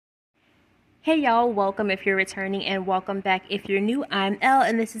Hey y'all, welcome if you're returning and welcome back if you're new. I'm Elle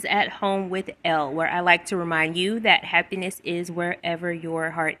and this is At Home with Elle, where I like to remind you that happiness is wherever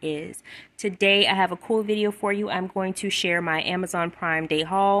your heart is. Today I have a cool video for you. I'm going to share my Amazon Prime Day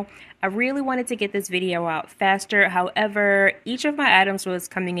haul. I really wanted to get this video out faster. However, each of my items was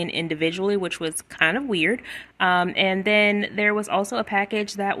coming in individually, which was kind of weird. And then there was also a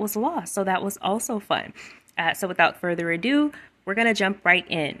package that was lost, so that was also fun. So without further ado, we're going to jump right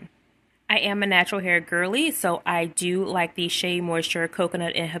in. I am a natural hair girly, so I do like the Shea Moisture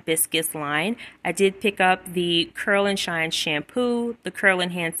Coconut and Hibiscus line. I did pick up the Curl and Shine shampoo, the Curl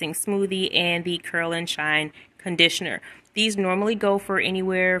Enhancing smoothie, and the Curl and Shine conditioner. These normally go for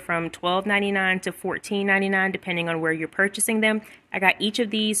anywhere from $12.99 to $14.99 depending on where you're purchasing them. I got each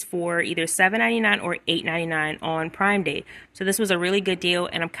of these for either $7.99 or $8.99 on Prime Day. So this was a really good deal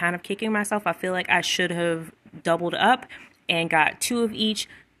and I'm kind of kicking myself. I feel like I should have doubled up and got two of each.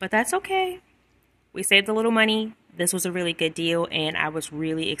 But that's okay. We saved a little money. This was a really good deal and I was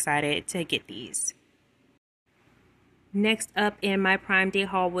really excited to get these. Next up in my Prime Day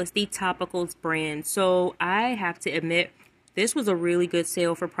haul was the Topicals brand. So I have to admit, this was a really good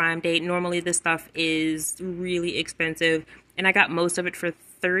sale for Prime Day. Normally this stuff is really expensive and I got most of it for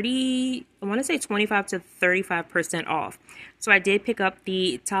 25 to 35% off. So I did pick up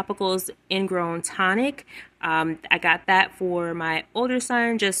the Topicals Ingrown Tonic. I got that for my older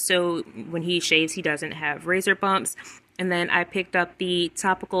son just so when he shaves he doesn't have razor bumps. And then I picked up the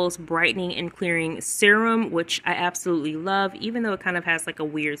Topicals Brightening and Clearing Serum, which I absolutely love, even though it kind of has like a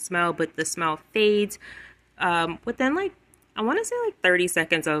weird smell, but the smell fades within like, I want to say like 30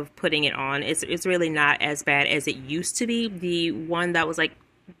 seconds of putting it on. It's really not as bad as it used to be. The one that was like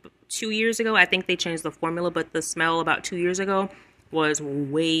 2 years ago, I think they changed the formula, but the smell about 2 years ago was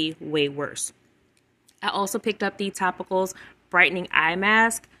way, way worse. I also picked up the Topicals Brightening Eye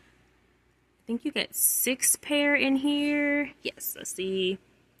Mask. I think you get 6 pair in here. Yes, let's see.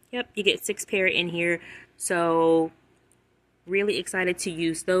 Yep, you get 6 pair in here. So really excited to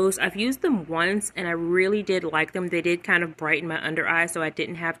use those. I've used them once and I really did like them. They did kind of brighten my under eye, so I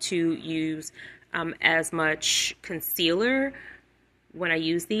didn't have to use as much concealer when I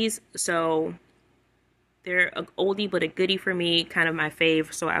use these. So they're an oldie but a goodie for me, kind of my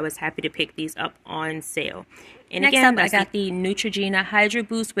fave, so I was happy to pick these up on sale. And next again, I got the Neutrogena Hydro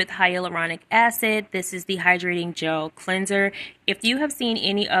Boost with hyaluronic acid. This is the hydrating gel cleanser. If you have seen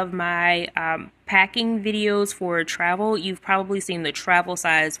any of my packing videos for travel, you've probably seen the travel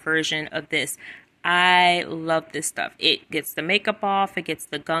size version of this. I love this stuff. It gets the makeup off, it gets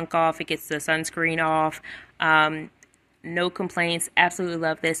the gunk off, it gets the sunscreen off. No complaints. Absolutely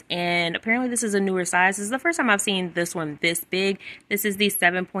love this. And apparently this is a newer size. This is the first time I've seen this one this big. This is the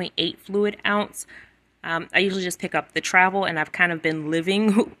 7.8 fluid ounce. I usually just pick up the travel and I've kind of been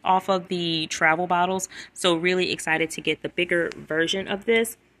living off of the travel bottles. So really excited to get the bigger version of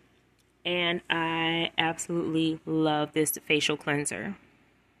this. And I absolutely love this facial cleanser.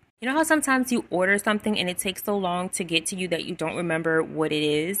 You know how sometimes you order something and it takes so long to get to you that you don't remember what it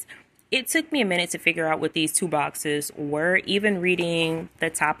is? It took me a minute to figure out what these two boxes were. Even reading the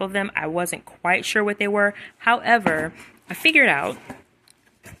top of them, I wasn't quite sure what they were. However, I figured out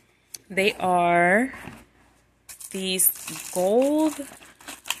they are these gold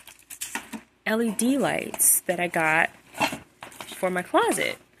LED lights that I got for my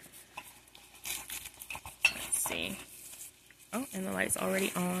closet. Let's see. Oh, and the light's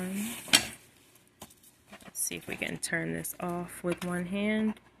already on. Let's see if we can turn this off with one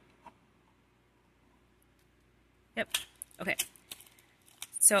hand. Yep. Okay.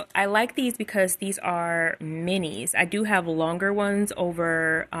 So I like these because these are minis. I do have longer ones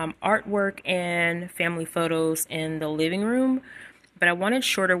over artwork and family photos in the living room, but I wanted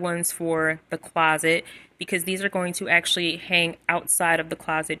shorter ones for the closet because these are going to actually hang outside of the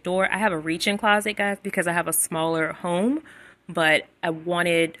closet door. I have a reach-in closet, guys, because I have a smaller home, but I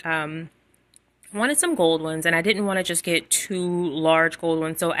wanted some gold ones and I didn't want to just get two large gold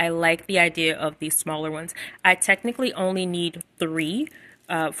ones, so I like the idea of these smaller ones. I technically only need 3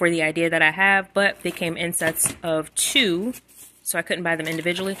 for the idea that I have, but they came in sets of 2, so I couldn't buy them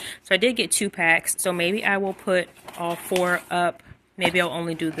individually. So I did get 2 packs, so maybe I will put all 4 up. Maybe I'll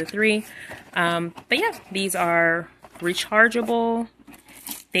only do the 3. But yeah, these are rechargeable.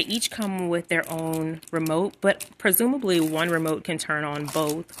 They each come with their own remote, but presumably one remote can turn on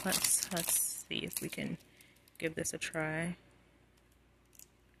both. Let's see if we can give this a try.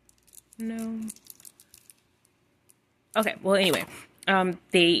 No. Okay, well anyway,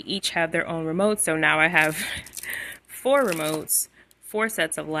 they each have their own remotes, so now I have 4 remotes, 4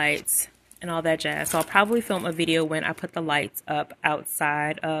 sets of lights, and all that jazz. So I'll probably film a video when I put the lights up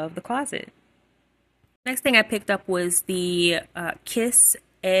outside of the closet. Next thing I picked up was the Kiss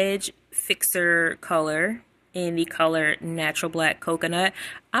Edge Fixer color in the color Natural Black Coconut.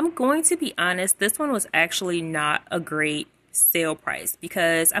 I'm going to be honest, this one was actually not a great sale price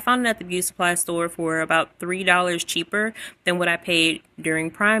because I found it at the beauty supply store for about $3 cheaper than what I paid during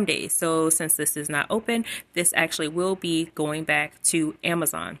Prime Day. So since this is not open, this actually will be going back to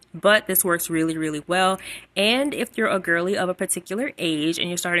Amazon. But this works really, really well. And if you're a girly of a particular age and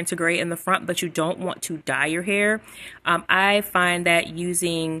you're starting to gray in the front, but you don't want to dye your hair, I find that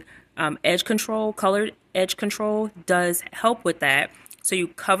using edge control, colored edge control, does help with that. So you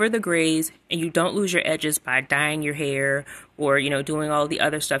cover the grays and you don't lose your edges by dyeing your hair or, doing all the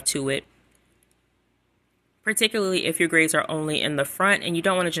other stuff to it. Particularly if your grays are only in the front and you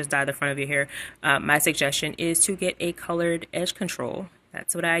don't want to just dye the front of your hair. My suggestion is to get a colored edge control.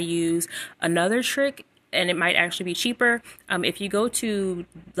 That's what I use. Another trick, and it might actually be cheaper, if you go to,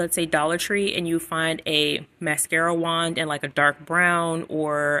 let's say, Dollar Tree and you find a mascara wand in like a dark brown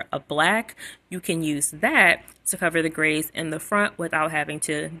or a black, you can use that to cover the grays in the front without having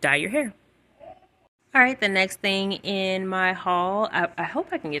to dye your hair. All right, the next thing in my haul, I hope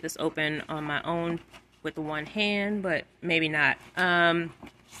I can get this open on my own with one hand, but maybe not. I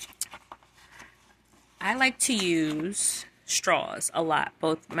like to use straws a lot.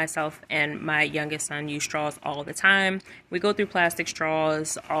 Both myself and my youngest son use straws all the time. We go through plastic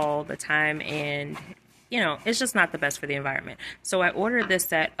straws all the time, and it's just not the best for the environment. So I ordered this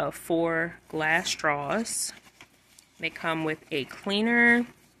set of 4 glass straws. They come with a cleaner, and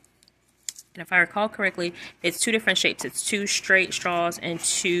if I recall correctly, it's 2 different shapes. It's 2 straight straws and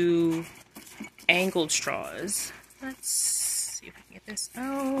 2 angled straws. Let's see if I can get this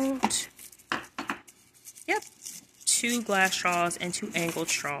out. Yep. 2 glass straws and 2 angled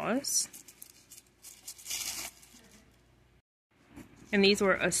straws. And these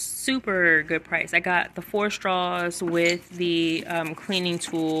were a super good price. I got the 4 straws with the cleaning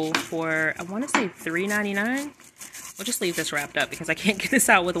tool for, I want to say $3.99. We'll just leave this wrapped up because I can't get this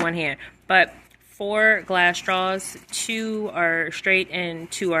out with one hand. But 4 glass straws, 2 are straight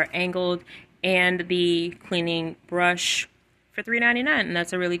and 2 are angled, and the cleaning brush for $3.99, and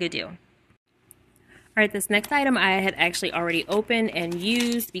that's a really good deal. Alright, this next item I had actually already opened and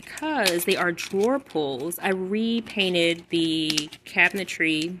used because they are drawer pulls. I repainted the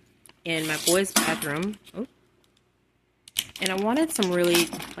cabinetry in my boys' bathroom. Oh. And I wanted some really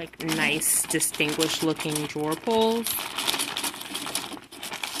nice, distinguished looking drawer pulls.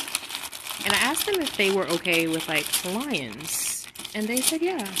 And I asked them if they were okay with lions. And they said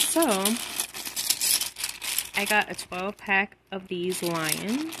yeah. So I got a 12-pack of these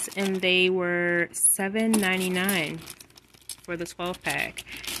lions, and they were $7.99 for the 12-pack.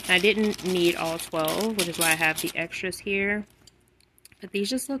 I didn't need all 12, which is why I have the extras here. But these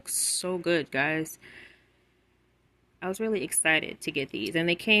just look so good, guys. I was really excited to get these, and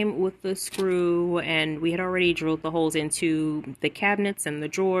they came with the screw, and we had already drilled the holes into the cabinets and the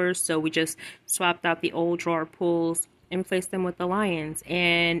drawers, so we just swapped out the old drawer pulls and replace them with the lions,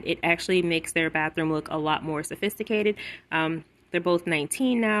 and it actually makes their bathroom look a lot more sophisticated. They're both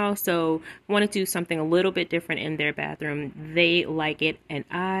 19 now, so I want to do something a little bit different in their bathroom. They like it, and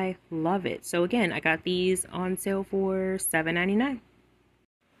I love it. So again, I got these on sale for $7.99.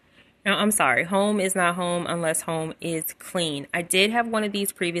 Now, I'm sorry, home is not home unless home is clean. I did have one of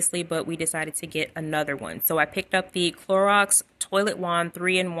these previously, but we decided to get another one. So I picked up the Clorox Toilet Wand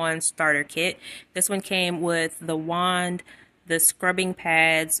 3-in-1 Starter Kit. This one came with the wand, the scrubbing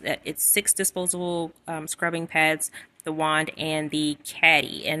pads. It's 6 disposable scrubbing pads, the wand, and the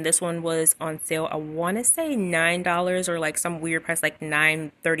caddy. And this one was on sale, I want to say $9 or some weird price like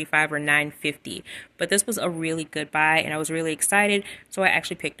 $9.35 or $9.50. But this was a really good buy, and I was really excited. So I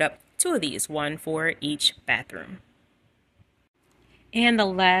actually picked up 2 of these, one for each bathroom. And the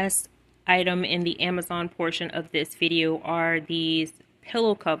last item in the Amazon portion of this video are these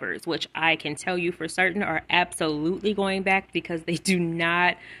pillow covers, which I can tell you for certain are absolutely going back because they do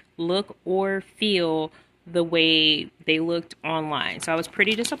not look or feel the way they looked online. So I was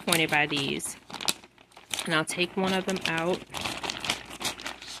pretty disappointed by these. And I'll take one of them out.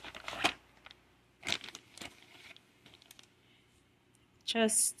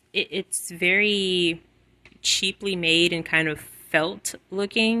 It's very cheaply made and kind of felt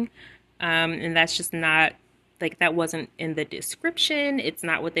looking, and that's just not, that wasn't in the description. It's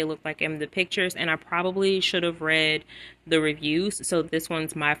not what they look like in the pictures, and I probably should have read the reviews, so this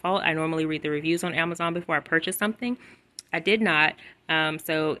one's my fault. I normally read the reviews on Amazon before I purchase something. I did not.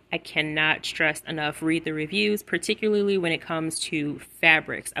 So I cannot stress enough, read the reviews, particularly when it comes to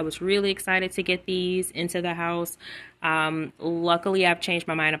fabrics. I was really excited to get these into the house. Luckily, I've changed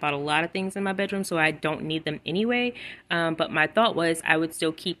my mind about a lot of things in my bedroom, so I don't need them anyway. But my thought was I would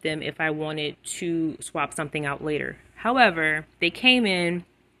still keep them if I wanted to swap something out later. However, they came in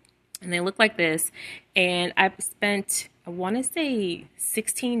and they look like this, and I spent, I want to say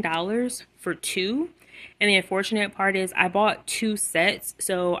 $16 for two. And the unfortunate part is I bought two sets,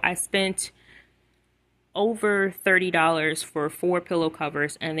 so I spent over $30 for 4 pillow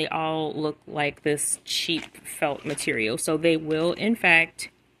covers, and they all look like this cheap felt material. So they will, in fact,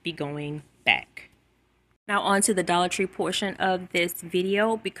 be going back. Now on to the Dollar Tree portion of this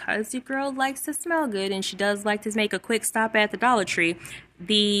video. Because your girl likes to smell good and she does like to make a quick stop at the Dollar Tree,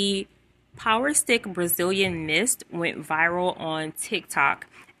 the Power Stick Brazilian Mist went viral on TikTok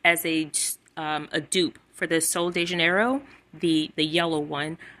as a dupe for the Sol de Janeiro, the yellow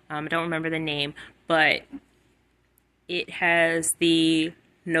one. I don't remember the name, but it has the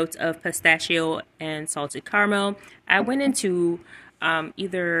notes of pistachio and salted caramel. I went into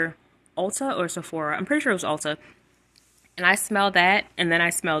either Ulta or Sephora. I'm pretty sure it was Ulta. And I smelled that, and then I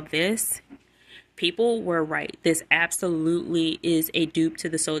smelled this. People were right. This absolutely is a dupe to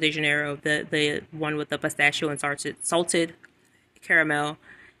the Sol de Janeiro, the one with the pistachio and salted caramel.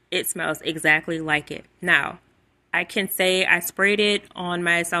 It smells exactly like it. Now, I can say I sprayed it on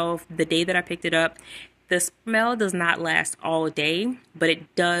myself the day that I picked it up. The smell does not last all day, but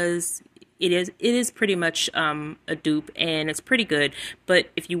it does. It is pretty much a dupe, and it's pretty good. But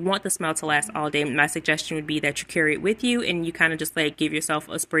if you want the smell to last all day, my suggestion would be that you carry it with you and you kind of just like give yourself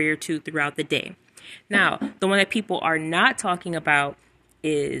a spray or two throughout the day. Now, the one that people are not talking about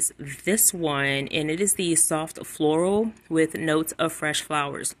is this one, and it is the soft floral with notes of fresh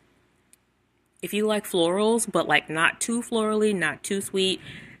flowers. If you like florals, but like not too florally, not too sweet,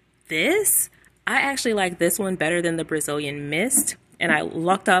 I actually like this one better than the Brazilian Mist. And I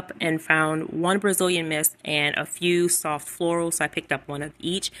lucked up and found one Brazilian Mist and a few soft florals, so I picked up one of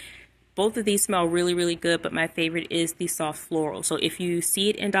each. Both of these smell really, really good, but my favorite is the soft floral. So if you see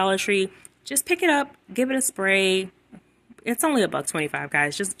it in Dollar Tree, just pick it up, give it a spray. It's only $1.25,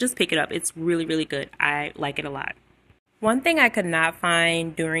 guys. Just pick it up. It's really, really good. I like it a lot. One thing I could not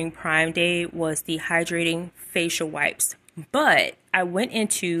find during Prime Day was the hydrating facial wipes, but I went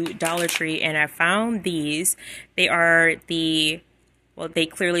into Dollar Tree and I found these. They are they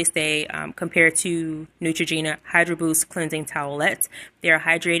clearly say compared to Neutrogena Hydro Boost Cleansing Towelettes. They are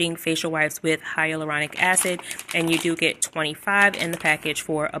hydrating facial wipes with hyaluronic acid, and you do get 25 in the package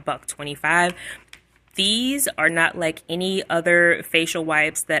for $1.25. These are not like any other facial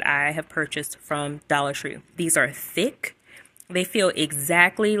wipes that I have purchased from Dollar Tree. These are thick. They feel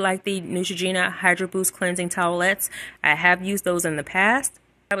exactly like the Neutrogena Hydro Boost Cleansing Towelettes. I have used those in the past.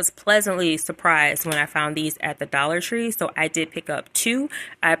 I was pleasantly surprised when I found these at the Dollar Tree, so I did pick up two.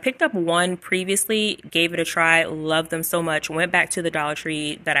 I picked up one previously, gave it a try, loved them so much, went back to the Dollar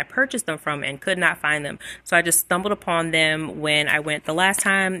Tree that I purchased them from and could not find them. So I just stumbled upon them when I went the last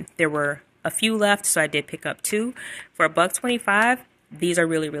time. There were a few left, so I did pick up two. For $1.25, these are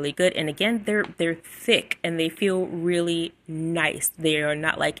really, really good. And again, they're thick and they feel really nice. They are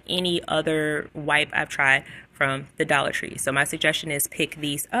not like any other wipe I've tried from the Dollar Tree. So my suggestion is pick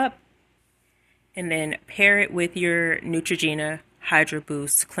these up and then pair it with your Neutrogena Hydro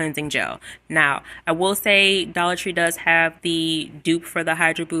Boost Cleansing Gel. Now, I will say Dollar Tree does have the dupe for the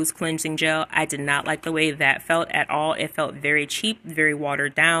Hydro Boost Cleansing Gel. I did not like the way that felt at all. It felt very cheap, very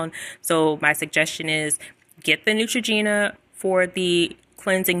watered down. So my suggestion is get the Neutrogena for the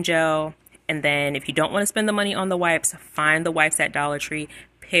cleansing gel, and then if you don't want to spend the money on the wipes, find the wipes at Dollar Tree,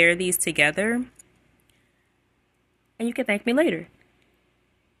 pair these together, and you can thank me later.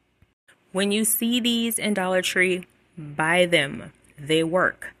 When you see these in Dollar Tree, buy them. They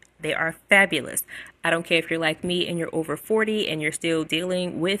work. They are fabulous. I don't care if you're like me and you're over 40 and you're still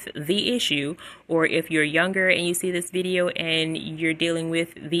dealing with the issue, or if you're younger and you see this video and you're dealing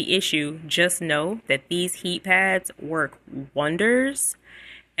with the issue, just know that these heat pads work wonders.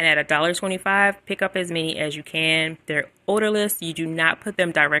 And at $1.25, pick up as many as you can. They're odorless. You do not put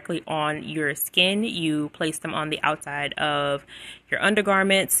them directly on your skin. You place them on the outside of your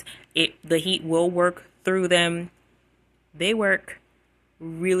undergarments. The heat will work through them. They work.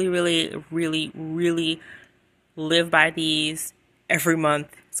 Really, really, really, really live by these every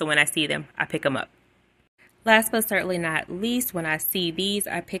month. So when I see them, I pick them up. Last but certainly not least, when I see these,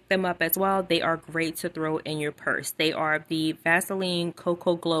 I pick them up as well. They are great to throw in your purse. They are the Vaseline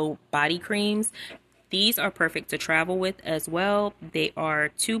Cocoa Glow body creams. These are perfect to travel with as well. They are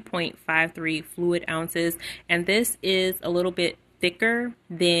 2.53 fluid ounces, and this is a little bit thicker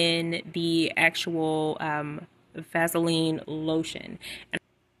than the actual Vaseline lotion.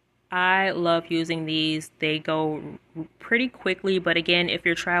 I love using these. They go pretty quickly, but again, if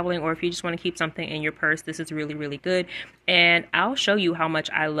you're traveling or if you just want to keep something in your purse, this is really, really good. And I'll show you how much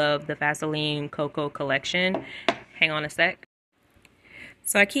I love the Vaseline Cocoa collection. Hang on a sec.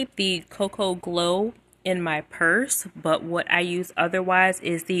 So I keep the Cocoa Glow in my purse, but what I use otherwise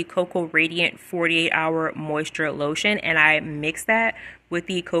is the Cocoa Radiant 48-hour moisture lotion, and I mix that with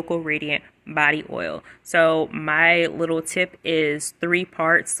the Cocoa Radiant body oil. So my little tip is 3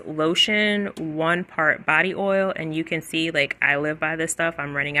 parts lotion, 1 part body oil, and you can see like I live by this stuff.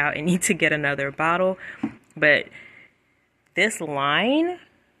 I'm running out and need to get another bottle, but this line,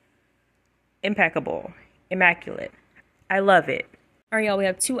 impeccable, immaculate. I love it. All right, y'all, we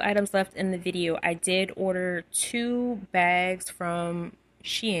have 2 items left in the video. I did order 2 bags from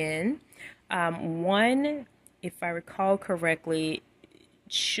Shein. One, if I recall correctly,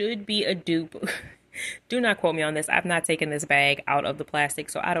 should be a dupe. Do not quote me on this. I've not taken this bag out of the plastic,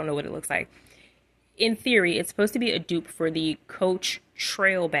 so I don't know what it looks like. In theory, it's supposed to be a dupe for the Coach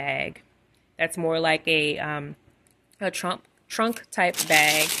Trail bag. That's more like a trunk type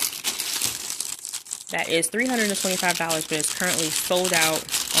bag. That is $325, but it's currently sold out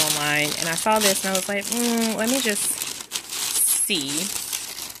online. And I saw this and I was like, let me just see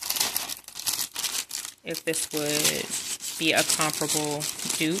if this would be a comparable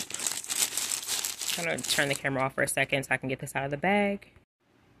dupe. I'm going to turn the camera off for a second so I can get this out of the bag.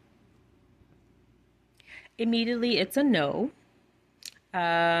 Immediately, it's a no.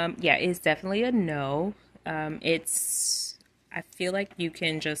 Yeah, it's definitely a no. I feel like you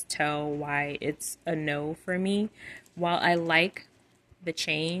can just tell why it's a no for me. While I like the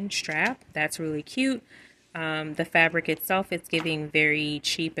chain strap, that's really cute. The fabric itself, it's giving very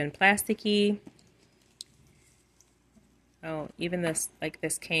cheap and plasticky. Oh, even this, like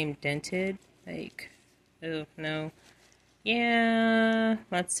this came dented. Like, oh no. Yeah,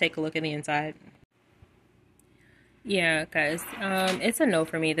 let's take a look at the inside. Yeah, guys, it's a no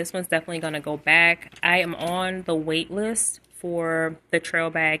for me. This one's definitely gonna go back. I am on the wait list for the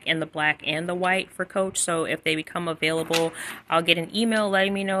trail bag in the black and the white for Coach, so if they become available, I'll get an email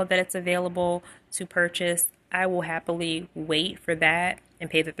letting me know that it's available to purchase. I will happily wait for that and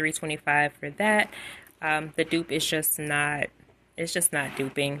pay the $325 for that. The dupe is just not, it's just not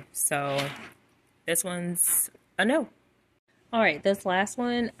duping, so this one's a no. All right, this last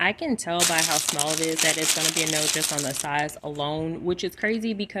one, I can tell by how small it is that it's going to be a no just on the size alone, which is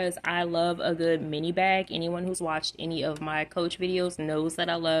crazy because I love a good mini bag. Anyone who's watched any of my Coach videos knows that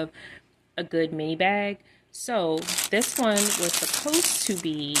I love a good mini bag. So this one was supposed to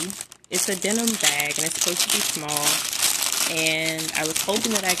be, it's a denim bag and it's supposed to be small. And I was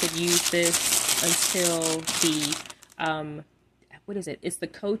hoping that I could use this until the, what is it? It's the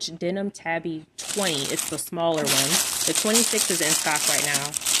Coach Denim Tabby 20. It's the smaller one. The 26 is in stock right now,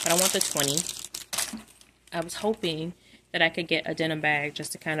 but I want the 20. I was hoping that I could get a denim bag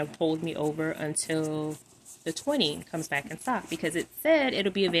just to kind of hold me over until the 20 comes back in stock, because it said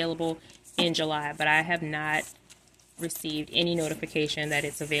it'll be available in July, but I have not received any notification that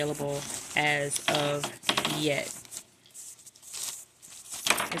it's available as of yet.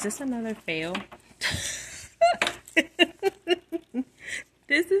 Is this another fail?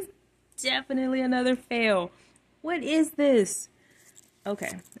 This is definitely another fail. What is this? Okay,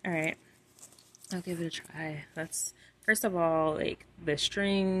 all right. I'll give it a try. That's, first of all, like the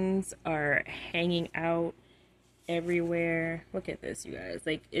strings are hanging out everywhere. Look at this, you guys.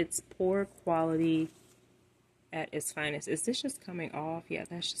 Like, it's poor quality at its finest. Is this just coming off? Yeah,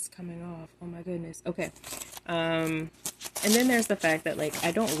 that's just coming off. Oh my goodness. Okay. And then there's the fact that, like, I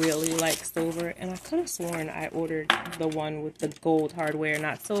don't really like silver, and I could have sworn I ordered the one with the gold hardware,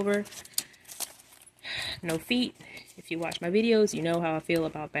 not silver. No feet. If you watch my videos, you know how I feel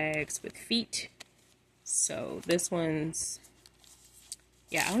about bags with feet. So this one's,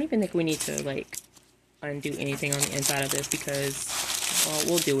 yeah, I don't even think we need to, like, undo anything on the inside of this because, well,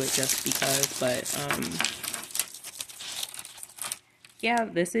 we'll do it just because, but, yeah,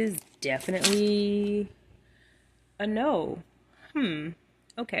 this is definitely a no.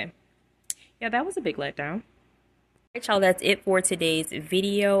 Okay. Yeah, that was a big letdown. Alright, y'all, that's it for today's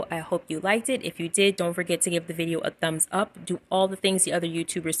video. I hope you liked it. If you did, don't forget to give the video a thumbs up. Do all the things the other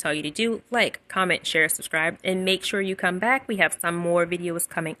YouTubers tell you to do, like, comment, share, subscribe, and make sure you come back. We have some more videos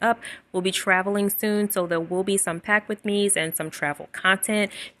coming up. We'll be traveling soon, so there will be some pack with me's and some travel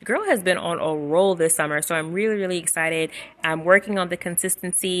content. The girl has been on a roll this summer, so I'm really, really excited. I'm working on the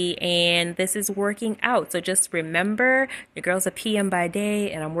consistency, and this is working out. So just remember, your girl's a PM by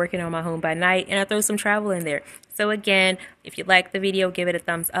day, and I'm working on my home by night, and I throw some travel in there. So again, if you like the video, give it a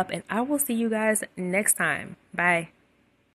thumbs up, and I will see you guys next time. Bye.